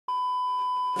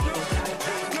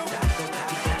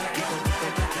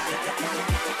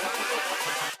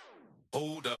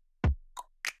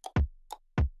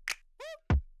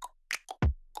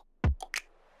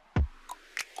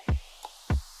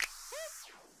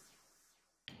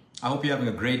I hope you're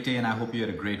having a great day and I hope you had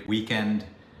a great weekend.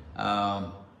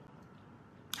 I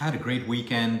had a great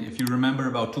weekend. If you remember,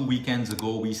 about 2 weekends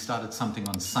ago, we started something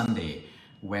on Sunday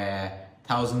where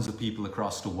thousands of people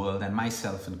across the world, and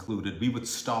myself included, we would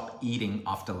stop eating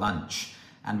after lunch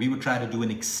and we would try to do an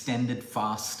extended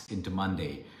fast into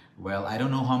Monday. Well, I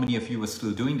don't know how many of you are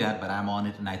still doing that, but I'm on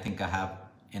it and I think I have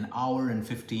an hour and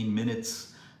 15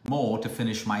 minutes more to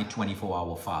finish my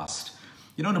 24-hour fast.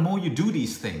 You know, the more you do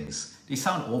these things, they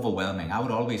sound overwhelming. I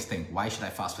would always think, why should I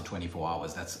fast for 24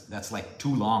 hours? That's like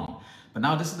too long. But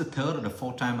now this is the third or the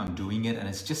fourth time I'm doing it, and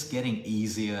it's just getting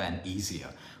easier and easier.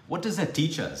 What does that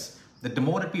teach us? That the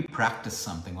more that we practice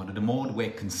something, or the more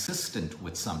we're consistent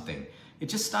with something, it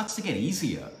just starts to get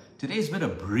easier. Today's been a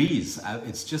breeze.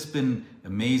 It's just been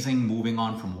amazing moving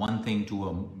on from one thing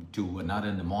to another.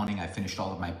 In the morning, I finished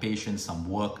all of my patients, some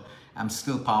work. I'm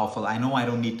still powerful. I know I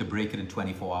don't need to break it in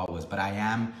 24 hours, but I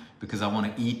am, because I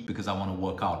want to eat, because I want to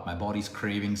work out. My body's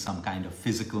craving some kind of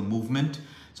physical movement.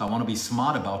 So I want to be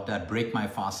smart about that, break my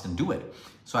fast and do it.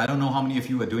 So I don't know how many of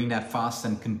you are doing that fast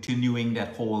and continuing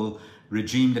that whole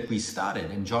regime that we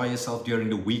started. Enjoy yourself during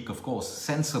the week, of course,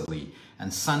 sensibly.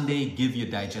 And Sunday, give your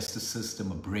digestive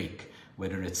system a break.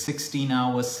 Whether it's 16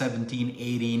 hours, 17,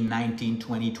 18, 19,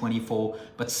 20, 24,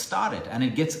 but start it and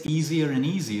it gets easier and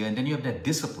easier, and then you have that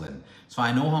discipline. So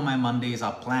I know how my Mondays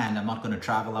are planned. I'm not going to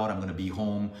travel out, I'm going to be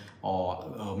home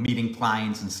or meeting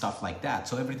clients and stuff like that.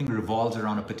 So everything revolves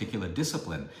around a particular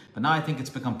discipline. But now I think it's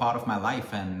become part of my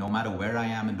life, and no matter where I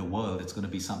am in the world, it's going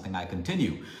to be something I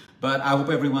continue. But I hope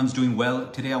everyone's doing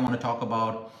well. Today I want to talk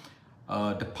about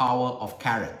the power of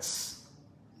carrots.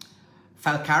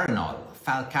 Falcarinol.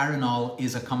 Falcarinol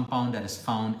is a compound that is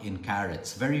found in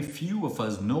carrots. Very few of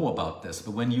us know about this,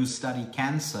 but when you study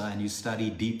cancer and you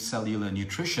study deep cellular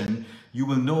nutrition, you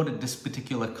will know that this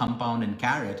particular compound in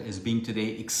carrot is being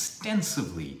today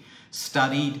extensively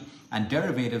studied, and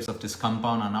derivatives of this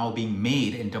compound are now being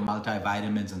made into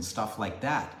multivitamins and stuff like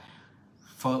that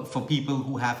for people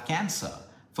who have cancer.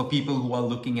 For people who are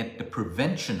looking at the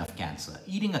prevention of cancer.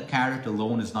 Eating a carrot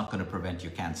alone is not going to prevent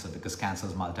your cancer, because cancer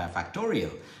is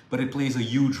multifactorial, but it plays a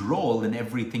huge role in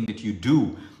everything that you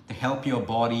do to help your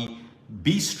body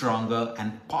be stronger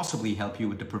and possibly help you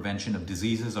with the prevention of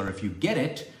diseases, or if you get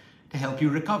it, to help you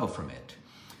recover from it.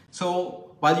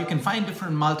 So while you can find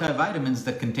different multivitamins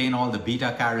that contain all the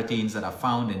beta carotenes that are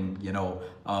found in,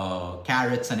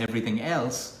 carrots and everything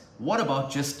else, what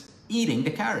about just eating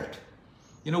the carrot?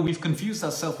 You know, we've confused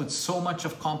ourselves with so much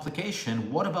of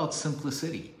complication. What about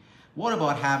simplicity? What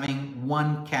about having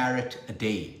 1 carrot a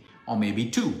day, or maybe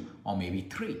 2, or maybe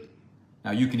 3?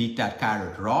 Now you can eat that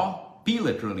carrot raw, peel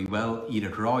it really well, eat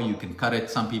it raw. You can cut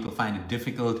it. Some people find it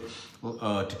difficult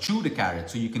to chew the carrot,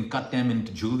 so you can cut them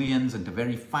into juliennes, into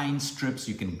very fine strips.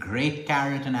 You can grate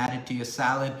carrot and add it to your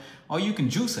salad, or you can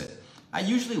juice it. I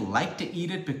usually like to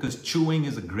eat it because chewing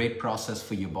is a great process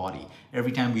for your body.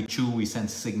 Every time we chew, we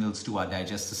send signals to our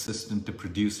digestive system to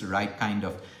produce the right kind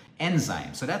of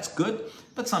enzyme. So that's good.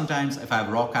 But sometimes if I have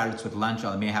raw carrots with lunch,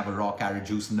 I may have a raw carrot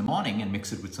juice in the morning and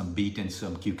mix it with some beet and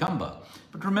some cucumber.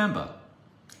 But remember,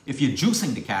 if you're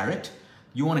juicing the carrot,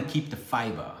 you want to keep the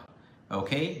fiber.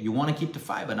 Okay, you want to keep the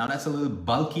fiber. Now that's a little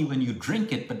bulky when you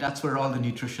drink it, but that's where all the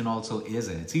nutrition also is.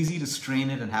 And it's easy to strain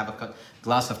it and have a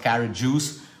glass of carrot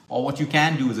juice. Or what you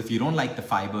can do is, if you don't like the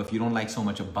fiber, if you don't like so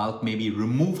much of bulk, maybe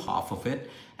remove half of it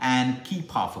and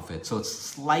keep half of it. So it's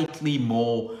slightly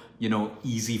more,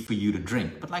 easy for you to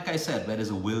drink. But like I said, where there's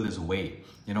a will, there's a way.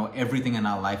 Everything in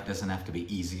our life doesn't have to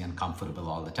be easy and comfortable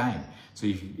all the time. So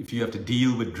if you have to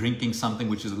deal with drinking something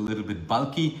which is a little bit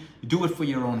bulky, do it for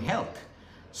your own health.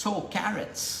 So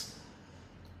carrots.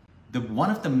 One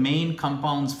of the main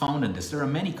compounds found in this, there are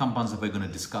many compounds that we're going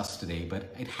to discuss today,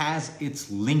 but it has its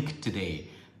link today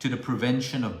to the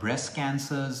prevention of breast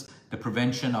cancers, the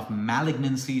prevention of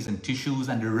malignancies in tissues,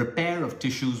 and the repair of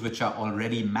tissues which are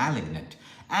already malignant,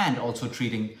 and also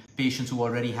treating patients who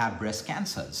already have breast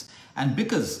cancers. And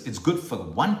because it's good for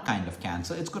one kind of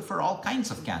cancer, it's good for all kinds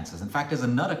of cancers. In fact, there's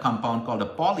another compound called the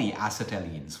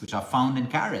polyacetylines, which are found in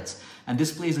carrots. And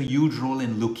this plays a huge role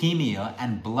in leukemia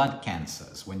and blood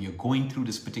cancers. When you're going through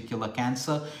this particular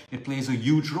cancer, it plays a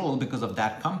huge role because of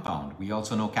that compound. We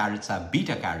also know carrots have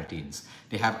beta carotenes.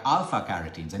 They have alpha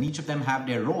carotenes, and each of them have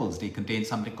their roles. They contain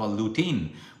something called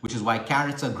lutein, which is why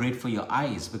carrots are great for your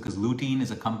eyes, because lutein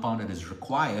is a compound that is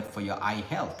required for your eye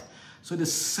health. So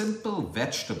this simple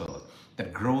vegetable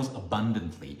that grows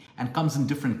abundantly and comes in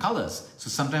different colors. So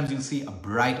sometimes you'll see a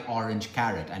bright orange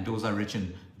carrot, and those are rich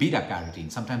in beta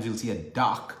carotene. Sometimes you'll see a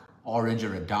dark orange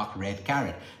or a dark red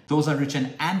carrot. Those are rich in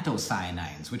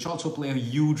anthocyanins, which also play a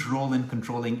huge role in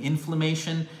controlling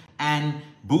inflammation and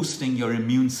boosting your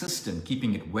immune system,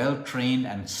 keeping it well trained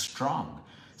and strong.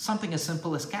 Something as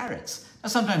simple as carrots. Now,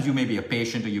 sometimes you may be a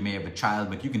patient or you may have a child,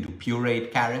 but you can do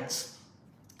pureed carrots.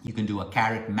 You can do a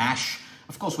carrot mash.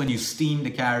 Of course, when you steam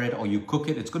the carrot or you cook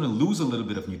it, it's going to lose a little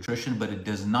bit of nutrition, but it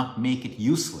does not make it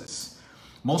useless.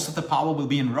 Most of the power will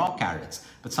be in raw carrots,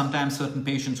 but sometimes certain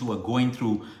patients who are going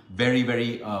through very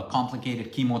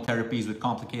complicated chemotherapies with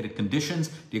complicated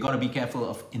conditions, they got to be careful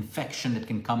of infection that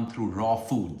can come through raw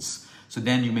foods. So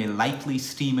then you may lightly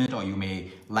steam it or you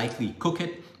may lightly cook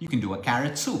it. You can do a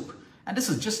carrot soup. And this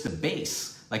is just the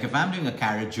base. Like if I'm doing a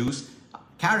carrot juice,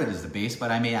 carrot is the base, but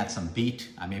I may add some beet,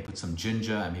 I may put some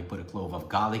ginger, I may put a clove of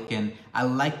garlic in. I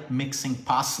like mixing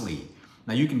parsley.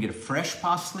 Now you can get fresh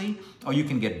parsley or you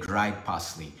can get dried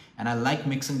parsley. And I like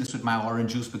mixing this with my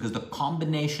orange juice because the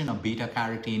combination of beta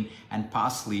carotene and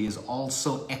parsley is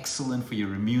also excellent for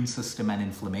your immune system and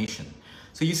inflammation.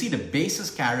 So you see the base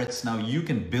is carrots. Now you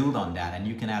can build on that and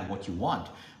you can add what you want.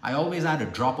 I always add a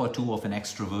drop or two of an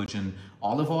extra virgin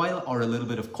olive oil or a little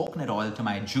bit of coconut oil to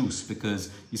my juice because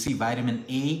you see vitamin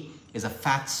A is a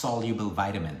fat soluble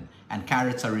vitamin and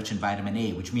carrots are rich in vitamin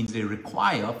A, which means they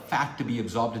require fat to be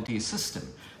absorbed into your system.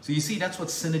 So you see that's what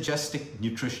synergistic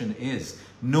nutrition is.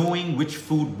 Knowing which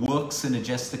food works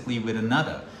synergistically with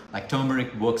another. Like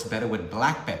turmeric works better with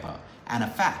black pepper and a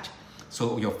fat.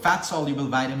 So your fat-soluble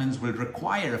vitamins will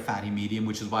require a fatty medium,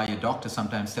 which is why your doctor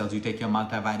sometimes tells you take your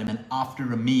multivitamin after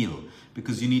a meal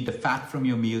because you need the fat from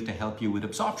your meal to help you with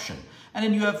absorption. And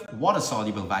then you have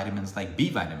water-soluble vitamins like B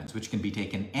vitamins, which can be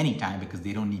taken anytime because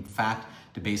they don't need fat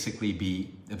to basically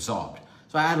be absorbed.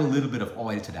 So I add a little bit of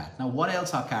oil to that. Now, what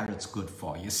else are carrots good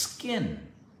for? Your skin,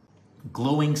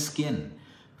 glowing skin,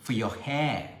 for your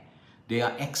hair. They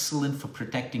are excellent for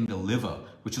protecting the liver,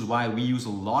 which is why we use a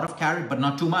lot of carrot, but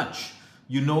not too much.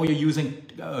 You know you're using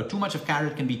too much of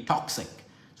carrot can be toxic.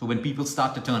 So when people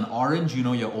start to turn orange, you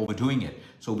know you're overdoing it.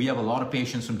 So we have a lot of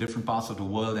patients from different parts of the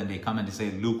world and they come and they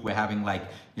say, Luke, we're having like,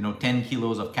 10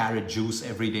 kilos of carrot juice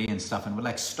every day and stuff. And we're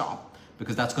like, stop,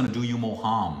 because that's going to do you more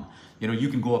harm. You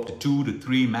can go up to 2 to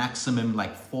 3, maximum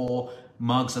like 4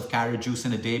 mugs of carrot juice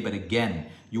in a day. But again,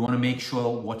 you want to make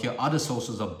sure what your other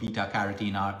sources of beta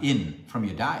carotene are in from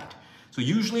your diet. So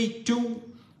usually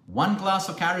 1 glass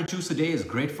of carrot juice a day is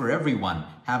great for everyone.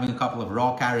 Having a couple of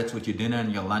raw carrots with your dinner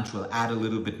and your lunch will add a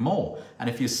little bit more. And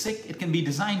if you're sick, it can be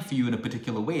designed for you in a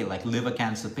particular way, like liver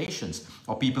cancer patients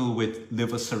or people with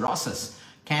liver cirrhosis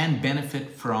can benefit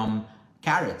from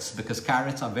carrots because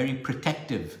carrots are very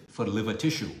protective for the liver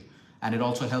tissue. And it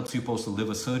also helps you post a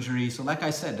liver surgery. So like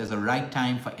I said, there's a right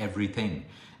time for everything.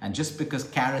 And just because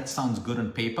carrot sounds good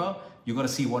on paper, you got to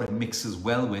see what it mixes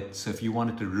well with. So if you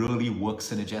want it to really work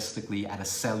synergistically at a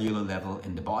cellular level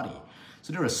in the body.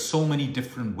 So there are so many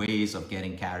different ways of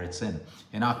getting carrots in.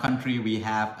 In our country, we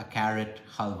have a carrot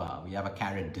halwa. We have a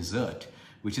carrot dessert,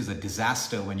 which is a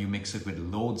disaster when you mix it with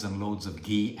loads and loads of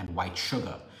ghee and white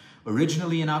sugar.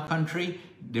 Originally in our country,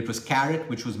 it was carrot,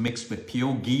 which was mixed with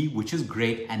pure ghee, which is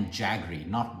great, and jaggery,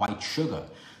 not white sugar.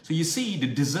 So you see, the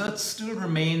dessert still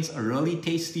remains a really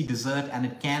tasty dessert and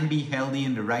it can be healthy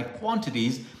in the right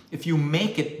quantities if you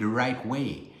make it the right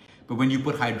way. But when you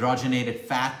put hydrogenated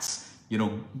fats,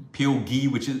 pure ghee,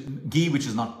 which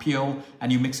is not pure,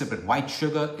 and you mix it with white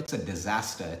sugar, it's a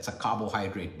disaster. It's a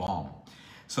carbohydrate bomb.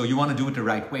 So you want to do it the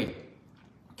right way.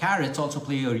 Carrots also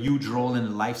play a huge role in the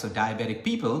lives of diabetic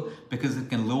people because it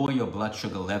can lower your blood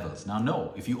sugar levels. Now,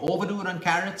 no, if you overdo it on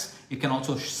carrots, it can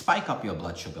also spike up your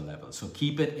blood sugar levels. So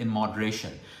keep it in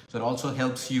moderation. So it also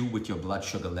helps you with your blood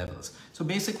sugar levels. So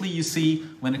basically, you see,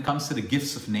 when it comes to the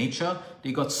gifts of nature,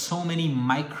 they got so many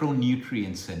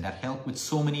micronutrients in that help with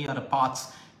so many other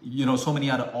parts, so many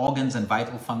other organs and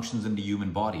vital functions in the human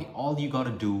body. All you got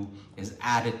to do is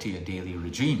add it to your daily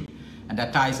regime. And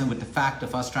that ties in with the fact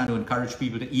of us trying to encourage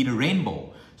people to eat a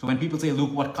rainbow. So when people say,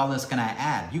 Luke, what colors can I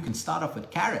add? You can start off with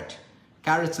carrot.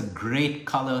 Carrot's a great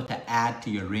color to add to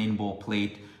your rainbow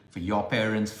plate for your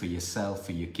parents, for yourself,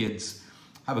 for your kids.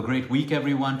 Have a great week,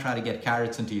 everyone. Try to get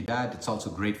carrots into your diet. It's also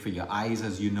great for your eyes,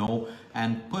 as you know,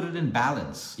 and put it in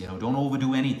balance. Don't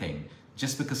overdo anything.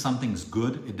 Just because something's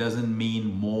good, it doesn't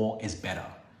mean more is better.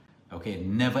 Okay, it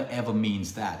never ever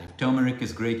means that. If turmeric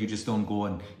is great, you just don't go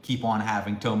and keep on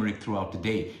having turmeric throughout the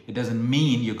day. It doesn't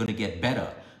mean you're going to get better.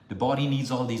 The body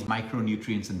needs all these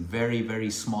micronutrients in very, very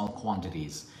small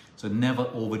quantities. So never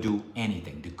overdo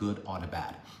anything, the good or the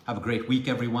bad. Have a great week,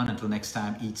 everyone. Until next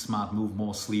time, eat smart, move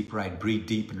more, sleep right, breathe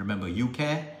deep, and remember, you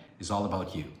care is all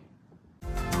about you.